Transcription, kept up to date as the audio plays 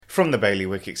From the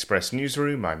Bailiwick Express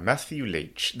newsroom, I'm Matthew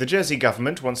Leach. The Jersey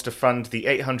government wants to fund the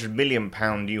 £800 million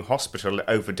new hospital at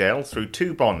Overdale through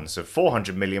two bonds of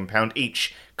 £400 million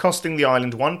each, costing the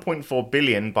island £1.4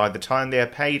 billion by the time they are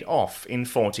paid off in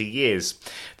 40 years.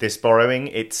 This borrowing,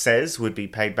 it says, would be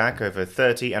paid back over a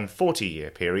 30 and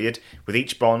 40-year period, with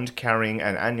each bond carrying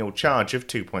an annual charge of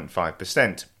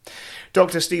 2.5%.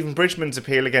 Dr. Stephen Bridgman's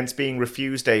appeal against being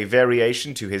refused a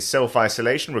variation to his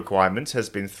self-isolation requirements has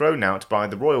been thrown out by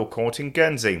the Royal Court in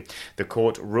Guernsey. The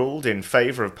court ruled in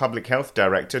favour of Public Health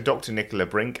Director Dr. Nicola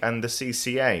Brink and the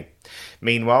CCA.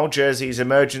 Meanwhile, Jersey's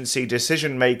emergency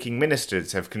decision-making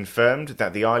ministers have confirmed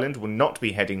that the island will not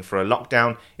be heading for a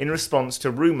lockdown in response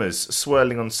to rumours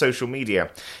swirling on social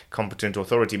media. Competent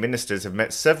authority ministers have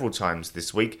met several times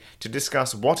this week to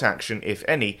discuss what action, if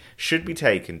any, should be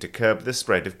taken to curb the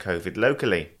spread of COVID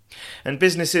locally. And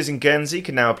businesses in Guernsey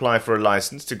can now apply for a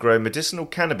licence to grow medicinal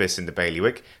cannabis in the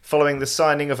Bailiwick following the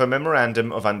signing of a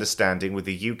Memorandum of Understanding with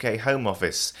the UK Home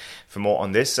Office. For more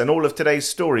on this and all of today's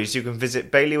stories, you can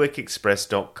visit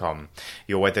bailiwickexpress.com.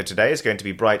 Your weather today is going to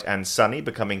be bright and sunny,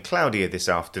 becoming cloudier this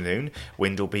afternoon.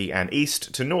 Wind will be an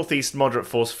east to northeast moderate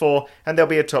force 4, and there'll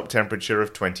be a top temperature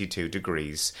of 22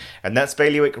 degrees. And that's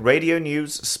Bailiwick Radio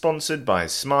News, sponsored by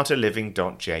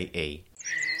smarterliving.je.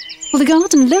 Well, the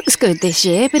garden looks good this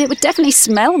year, but it would definitely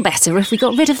smell better if we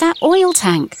got rid of that oil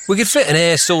tank. We could fit an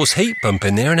air source heat pump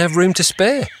in there and have room to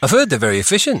spare. I've heard they're very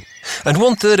efficient. And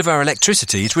 1/3 of our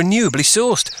electricity is renewably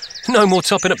sourced. No more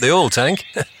topping up the oil tank.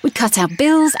 We'd cut our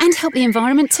bills and help the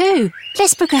environment too.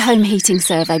 Let's book a home heating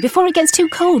survey before it gets too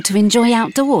cold to enjoy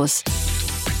outdoors.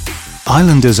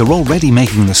 Islanders are already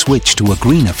making the switch to a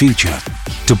greener future.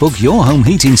 To book your home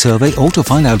heating survey or to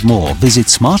find out more, visit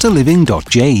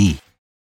smarterliving.je.